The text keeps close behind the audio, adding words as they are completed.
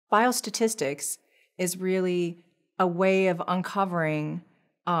Biostatistics is really a way of uncovering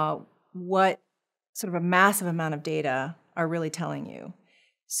what sort of a massive amount of data are really telling you.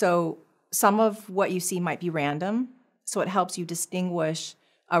 So some of what you see might be random, so it helps you distinguish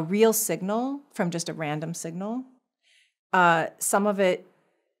a real signal from just a random signal. Some of it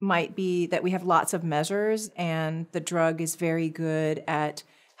might be that we have lots of measures and the drug is very good at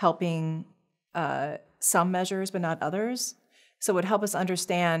helping some measures but not others. So it would help us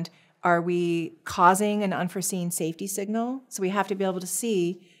understand, are we causing an unforeseen safety signal? So we have to be able to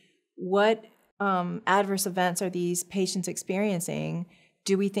see what adverse events are these patients experiencing.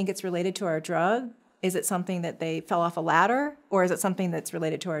 Do we think it's related to our drug? Is it something that they fell off a ladder, or is it something that's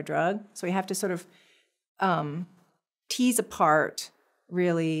related to our drug? So we have to sort of tease apart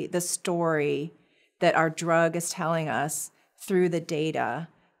really the story that our drug is telling us through the data.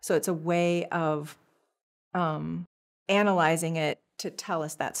 So it's a way of analyzing it to tell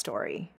us that story.